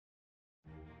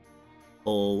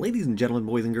Oh, ladies and gentlemen,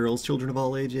 boys and girls, children of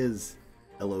all ages,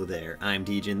 hello there, I'm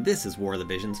Degen. This is War of the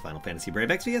Visions, Final Fantasy Brave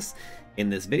Exvius. In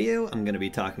this video, I'm going to be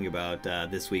talking about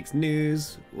this week's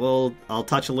news. Well, I'll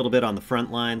touch a little bit on the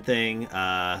frontline thing.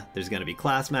 There's going to be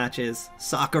class matches,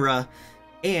 Sakura,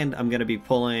 and I'm going to be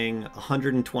pulling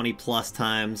 120 plus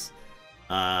times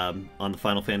on the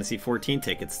Final Fantasy XIV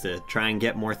tickets to try and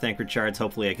get more Thancred shards.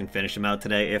 Hopefully I can finish them out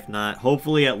today. If not,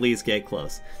 hopefully at least get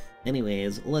close.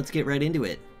 Anyways, let's get right into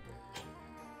it.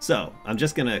 So, I'm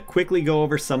just going to quickly go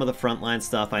over some of the frontline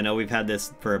stuff. I know we've had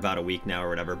this for about a week now or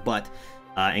whatever, but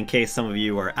in case some of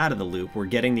you are out of the loop, we're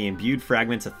getting the Imbued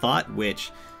Fragments of Thought, which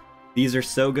these are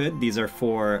so good. These are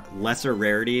for lesser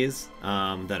rarities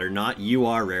that are not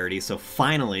UR rarities, so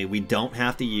finally we don't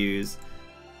have to use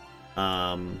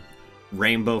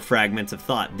Rainbow Fragments of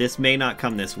Thought. This may not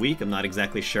come this week. I'm not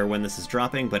exactly sure when this is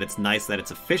dropping, but it's nice that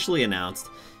it's officially announced.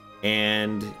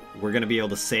 And we're going to be able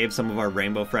to save some of our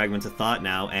Rainbow Fragments of Thought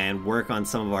now and work on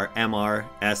some of our MR,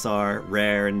 SR,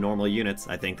 Rare, and Normal units.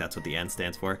 I think that's what the N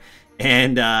stands for.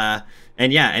 And yeah,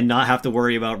 and not have to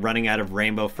worry about running out of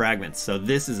Rainbow Fragments. So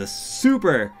this is a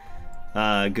super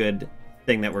good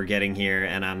thing that we're getting here,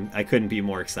 and I couldn't be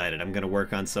more excited. I'm going to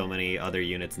work on so many other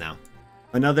units now.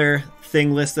 Another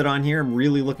thing listed on here I'm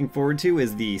really looking forward to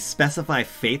is the specify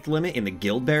faith limit in the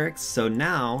guild barracks. So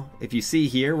now, if you see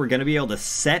here, we're going to be able to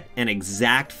set an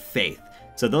exact faith.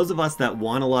 So those of us that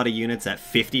want a lot of units at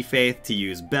 50 faith to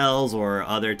use bells or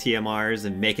other TMRs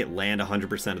and make it land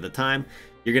 100% of the time,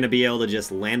 you're going to be able to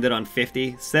just land it on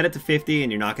 50, set it to 50,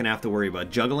 and you're not going to have to worry about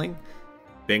juggling.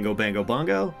 Bingo, bango,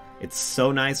 bongo. It's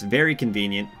so nice, very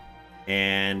convenient.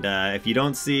 And if you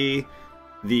don't see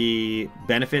the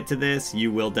benefit to this,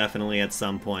 you will definitely at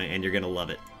some point, and you're gonna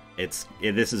love it.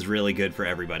 This is really good for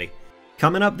everybody.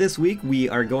 Coming up this week, we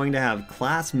are going to have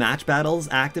class match battles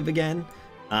active again,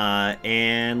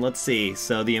 and let's see.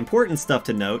 So the important stuff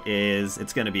to note is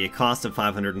it's going to be a cost of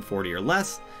 540 or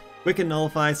less, quicken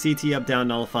nullify, CT up down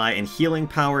nullify, and healing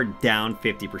power down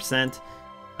 50%.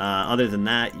 Other than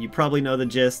that, you probably know the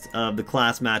gist of the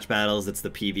class match battles. It's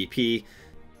the PvP.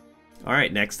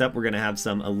 Alright, next up we're going to have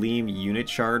some Ahlim unit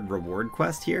shard reward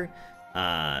quest here.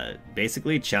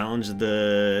 Basically, challenge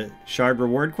the shard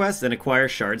reward quest and acquire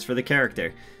shards for the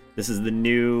character. This is the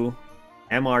new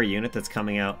MR unit that's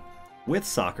coming out with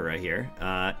Sakura here.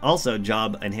 Also,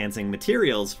 job enhancing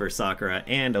materials for Sakura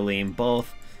and Ahlim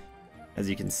both, as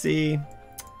you can see.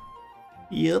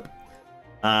 Yep.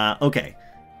 Okay.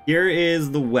 Here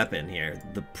is the weapon here,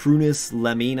 the Prunus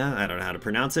Lamina. I don't know how to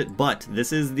pronounce it, but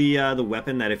this is the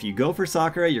weapon that if you go for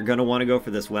Sakura, you're going to want to go for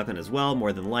this weapon as well,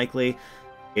 more than likely.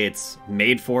 It's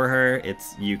made for her.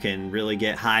 You can really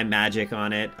get high magic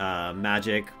on it,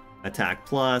 magic, attack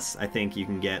plus. I think you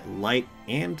can get light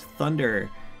and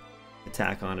thunder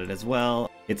attack on it as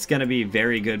well. It's going to be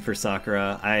very good for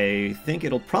Sakura. I think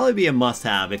it'll probably be a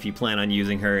must-have if you plan on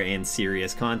using her in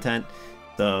serious content.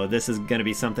 So this is going to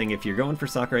be something if you're going for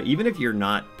Sakura, even if you're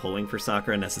not pulling for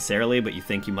Sakura necessarily, but you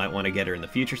think you might want to get her in the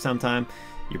future sometime,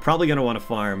 you're probably going to want to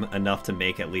farm enough to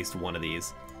make at least one of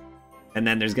these. And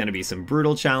then there's going to be some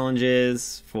brutal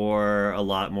challenges for a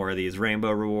lot more of these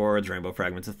rainbow rewards, rainbow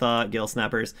fragments of thought, gill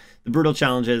snappers. The brutal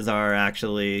challenges are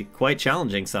actually quite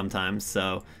challenging sometimes,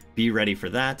 so be ready for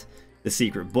that. The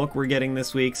secret book we're getting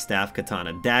this week, Staff,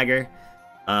 Katana, Dagger.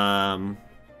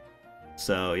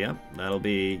 So yeah, that'll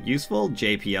be useful.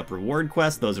 JP up reward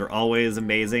quest, those are always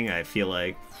amazing. I feel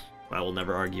like I will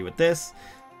never argue with this.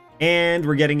 And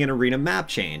we're getting an arena map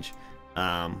change.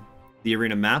 The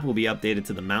arena map will be updated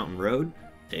to the mountain road.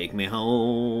 Take me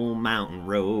home, mountain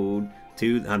road.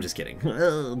 I'm just kidding.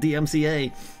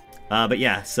 DMCA. But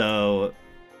yeah, so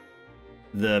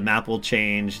the map will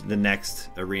change the next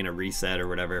arena reset or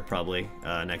whatever, probably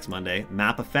next Monday.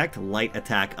 Map effect, light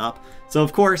attack up. So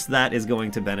of course that is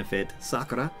going to benefit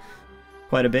Sakura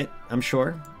quite a bit, I'm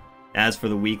sure. As for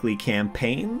the weekly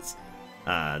campaigns,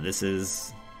 this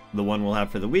is the one we'll have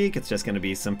for the week. It's just going to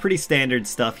be some pretty standard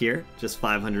stuff here. Just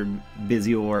 500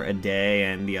 Visior a day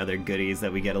and the other goodies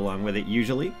that we get along with it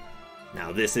usually.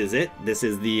 Now this is it. This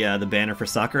is the banner for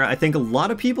Sakura. I think a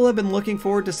lot of people have been looking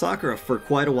forward to Sakura for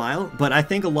quite a while, but I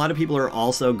think a lot of people are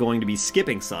also going to be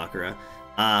skipping Sakura.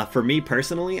 For me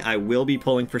personally, I will be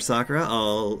pulling for Sakura.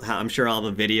 I'm sure I'll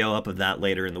have a video up of that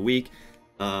later in the week,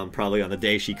 probably on the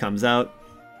day she comes out.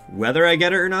 Whether I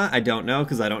get her or not, I don't know,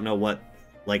 because I don't know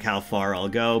how far I'll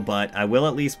go, but I will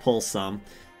at least pull some.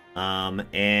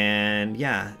 And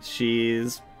yeah,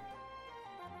 she's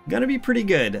gonna be pretty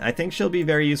good. I think she'll be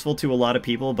very useful to a lot of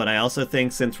people, but I also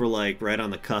think since we're right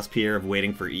on the cusp here of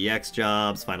waiting for EX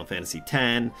jobs, Final Fantasy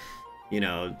X, you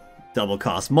know, double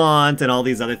cost Mont and all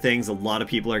these other things. A lot of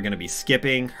people are going to be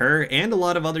skipping her and a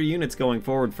lot of other units going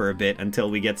forward for a bit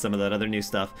until we get some of that other new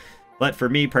stuff. But for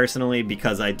me personally,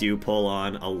 because I do pull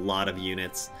on a lot of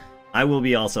units, I will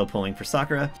be also pulling for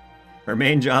Sakura. Her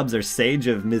main jobs are Sage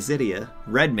of Mysidia,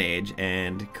 Red Mage,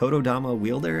 and Kododama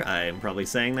Wielder. I'm probably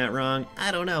saying that wrong.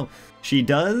 I don't know. She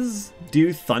does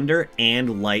do thunder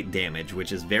and light damage,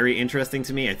 which is very interesting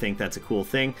to me. I think that's a cool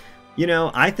thing. You know,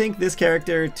 I think this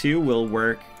character, too, will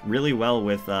work really well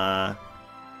with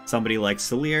somebody like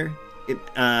Salir.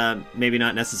 Maybe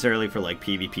not necessarily for, like,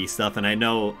 PvP stuff, and I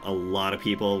know a lot of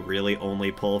people really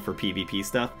only pull for PvP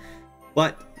stuff.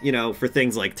 But, you know, for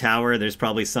things like Tower, there's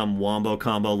probably some Wombo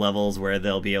combo levels where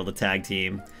they'll be able to tag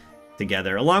team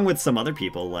together, along with some other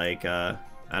people like, I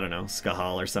don't know,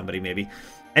 Skahal or somebody maybe.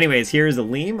 Anyways, here's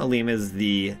Ahlim. Ahlim is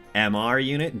the MR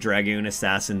unit, Dragoon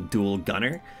Assassin Dual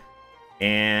Gunner.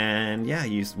 And yeah,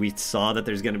 we saw that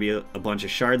there's going to be a bunch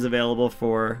of shards available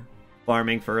for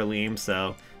farming for Ahlim,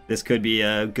 so this could be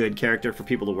a good character for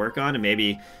people to work on and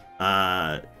maybe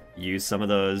use some of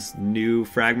those new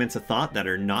fragments of thought that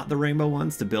are not the rainbow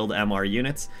ones to build MR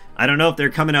units. I don't know if they're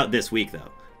coming out this week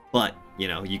though, but you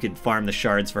know, you could farm the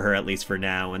shards for her at least for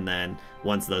now, and then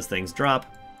once those things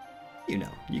drop, you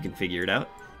know, you can figure it out.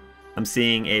 I'm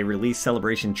seeing a release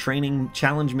celebration training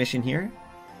challenge mission here.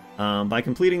 By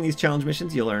completing these challenge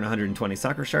missions, you'll earn 120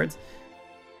 Sakura shards,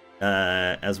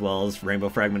 as well as Rainbow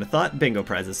Fragment of Thought bingo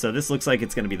prizes. So this looks like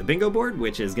it's going to be the bingo board,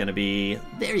 which is going to be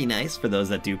very nice for those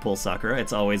that do pull Sakura.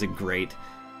 It's always a great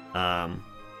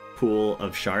pool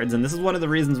of shards, and this is one of the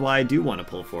reasons why I do want to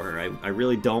pull for her. I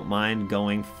really don't mind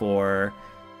going for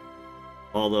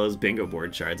all those bingo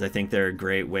board shards. I think they're a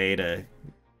great way to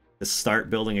start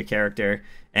building a character,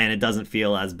 and it doesn't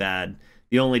feel as bad.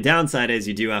 The only downside is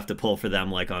you do have to pull for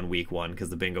them like on week 1, because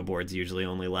the bingo boards usually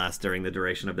only last during the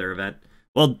duration of their event.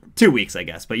 Well, 2 weeks, I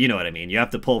guess, but you know what I mean. You have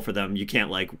to pull for them. You can't,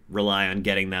 like, rely on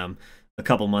getting them a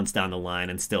couple months down the line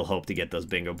and still hope to get those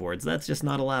bingo boards. That's just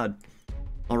not allowed.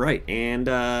 All right, and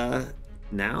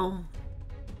now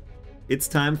it's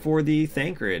time for the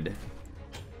Thancred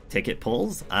ticket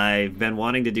pulls. I've been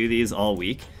wanting to do these all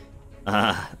week.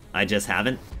 I just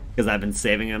haven't, because I've been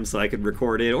saving them so I could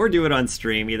record it or do it on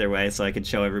stream, either way, so I could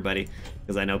show everybody,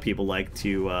 because I know people like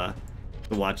to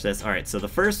watch this. Alright, so the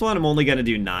first one I'm only going to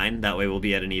do 9, that way we'll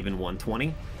be at an even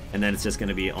 120, and then it's just going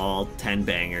to be all 10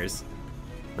 bangers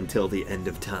until the end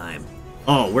of time.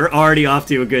 Oh, we're already off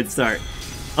to a good start.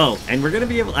 Oh, and we're going to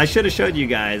be able... I should have showed you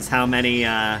guys how many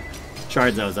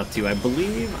shards I was up to. I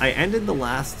believe I ended the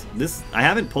last... I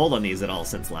haven't pulled on these at all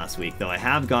since last week, though I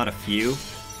have got a few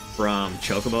from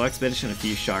Chocobo Expedition, a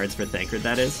few shards for Thancred,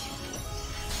 that is.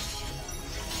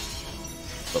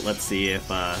 But let's see if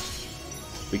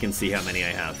we can see how many I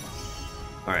have.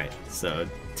 Alright, so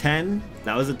 10.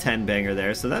 That was a 10 banger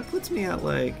there, so that puts me at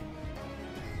like...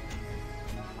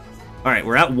 Alright,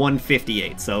 we're at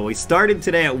 158, so we started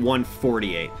today at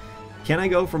 148. Can I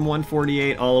go from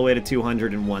 148 all the way to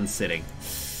 200 in one sitting?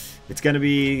 It's gonna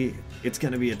be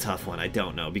a tough one. I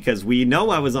don't know, because we know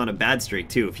I was on a bad streak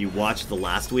too. If you watched the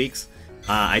last week's,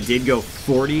 I did go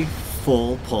 40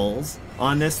 full pulls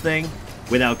on this thing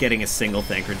without getting a single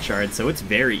Thancred shard, so it's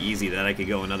very easy that I could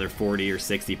go another 40 or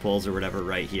 60 pulls or whatever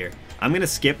right here. I'm gonna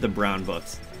skip the brown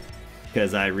books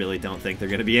because I really don't think they're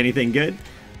gonna be anything good.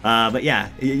 But yeah,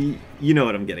 you know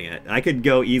what I'm getting at. I could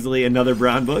go easily another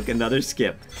brown book, another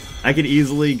skip. I could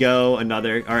easily go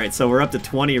another... Alright, so we're up to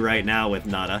 20 right now with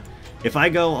nada. If I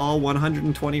go all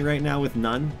 120 right now with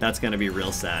none, that's going to be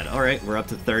real sad. Alright, we're up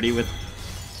to 30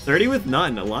 with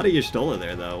none. A lot of Y'shtola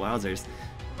there, though. Wowzers.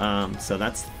 So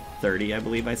that's 30, I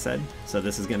believe I said. So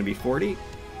this is going to be 40.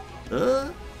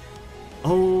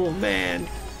 Oh, man.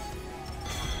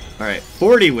 Alright,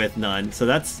 40 with none. So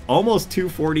that's almost 2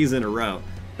 40s in a row.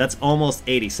 That's almost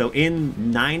 80. So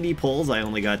in 90 pulls, I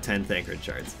only got 10 Thancred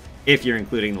shards. If you're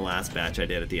including the last batch I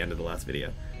did at the end of the last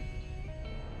video.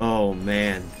 Oh,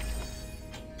 man.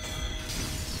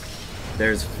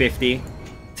 There's 50.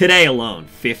 Today alone,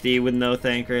 50 with no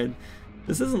Thancred.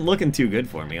 This isn't looking too good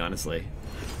for me, honestly.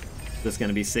 Is this going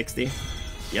to be 60?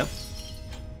 Yep.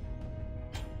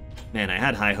 Man, I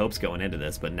had high hopes going into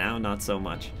this, but now not so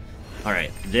much.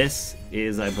 Alright, this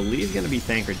is, I believe, going to be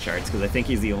Thancred shards, because I think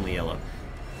he's the only yellow.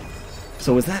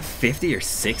 So was that 50 or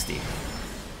 60?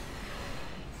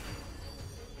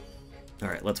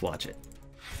 Alright, let's watch it.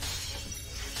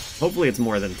 Hopefully it's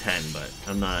more than 10, but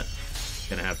I'm not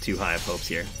gonna have too high of hopes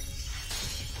here.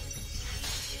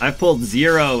 I've pulled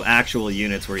 0 actual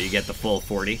units where you get the full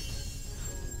 40.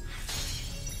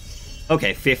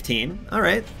 Okay, 15.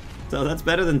 Alright, so that's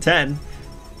better than 10.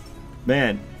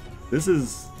 Man, this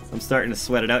is... I'm starting to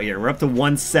sweat it out here. We're up to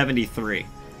 173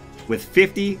 with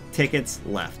 50 tickets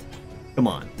left. Come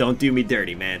on, don't do me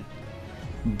dirty, man.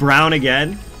 Brown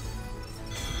again.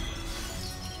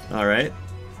 All right.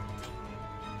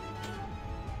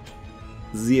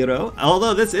 0.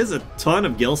 Although this is a ton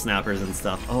of gill snappers and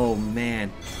stuff. Oh, man.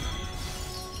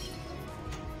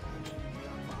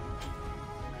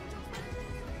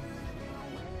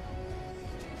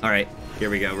 All right, here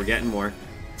we go. We're getting more.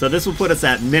 So this will put us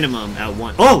at minimum at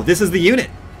 1. Oh, this is the unit.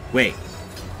 Wait.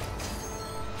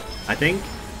 I think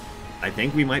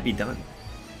we might be done.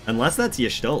 Unless that's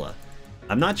Y'shtola.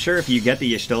 I'm not sure if you get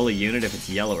the Y'shtola unit if it's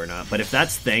yellow or not, but if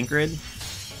that's Thancred,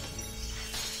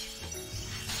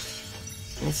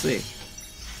 we'll see.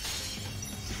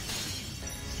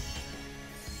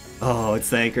 Oh, it's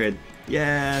Thancred.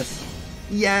 Yes!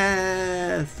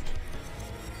 Yes!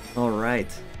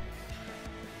 Alright.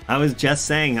 I was just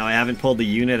saying how I haven't pulled the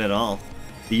unit at all.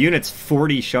 The unit's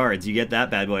 40 shards. You get that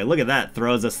bad boy. Look at that.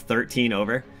 Throws us 13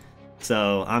 over.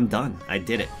 So, I'm done. I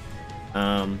did it.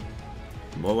 Well,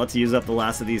 let's use up the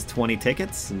last of these 20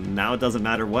 tickets. Now it doesn't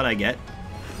matter what I get.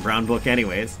 Brown book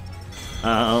anyways.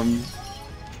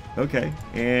 Okay.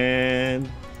 And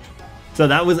so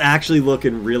that was actually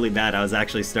looking really bad. I was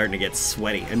actually starting to get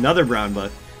sweaty. Another brown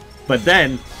book. But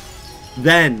then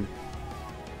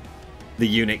the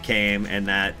unit came and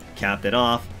that capped it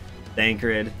off.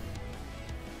 Thancred.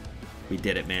 We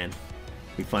did it, man.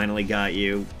 We finally got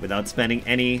you without spending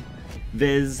any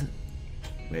viz.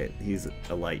 Wait, he's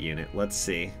a light unit. Let's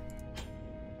see.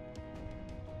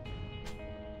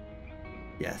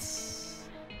 Yes.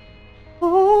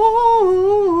 Oh.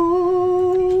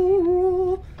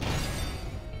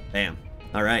 Bam.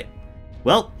 All right.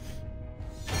 Well,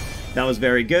 that was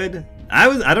very good.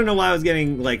 I don't know why I was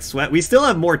getting like sweat. We still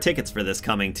have more tickets for this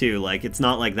coming too. Like it's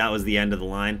not like that was the end of the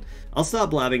line. I'll stop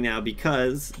blabbing now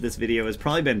because this video has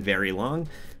probably been very long.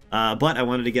 But I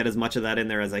wanted to get as much of that in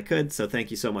there as I could, so thank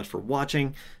you so much for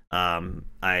watching.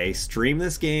 I stream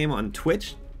this game on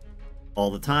Twitch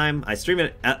all the time. I stream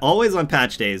it always on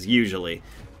patch days, usually.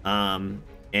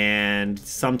 And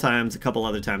sometimes a couple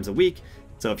other times a week.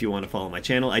 So if you want to follow my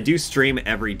channel, I do stream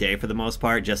every day for the most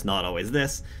part, just not always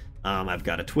this. I've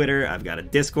got a Twitter, I've got a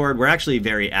Discord. We're actually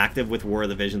very active with War of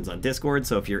the Visions on Discord,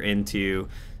 so if you're into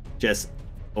just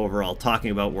overall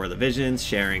talking about War of the Visions,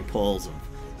 sharing polls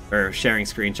or sharing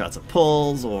screenshots of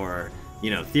polls, or you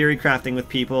know, theory crafting with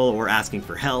people, or asking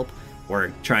for help,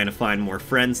 or trying to find more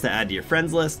friends to add to your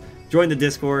friends list, join the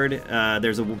Discord.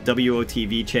 There's a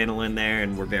WOTV channel in there,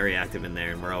 and we're very active in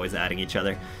there, and we're always adding each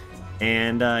other.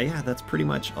 And yeah, that's pretty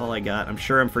much all I got. I'm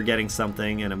sure I'm forgetting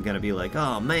something, and I'm gonna be like,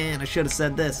 oh man, I should have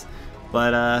said this.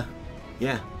 But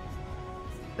yeah,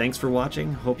 thanks for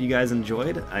watching. Hope you guys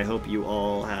enjoyed. I hope you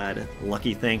all had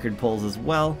lucky Thancred pulls as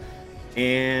well.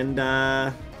 And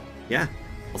yeah,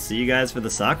 I'll see you guys for the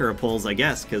Sakura pulls, I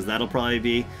guess, because that'll probably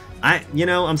be...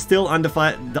 I'm still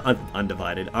undecided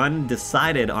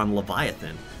on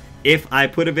Leviathan. If I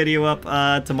put a video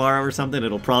up tomorrow or something,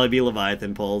 it'll probably be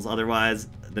Leviathan pulls. Otherwise,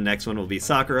 the next one will be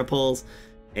Sakura pulls.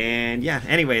 And yeah,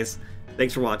 anyways,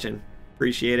 thanks for watching.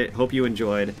 Appreciate it. Hope you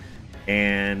enjoyed.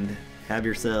 And have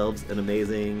yourselves an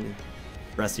amazing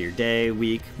rest of your day,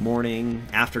 week, morning,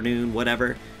 afternoon,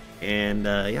 whatever. And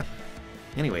yeah,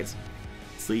 anyways,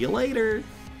 see you later.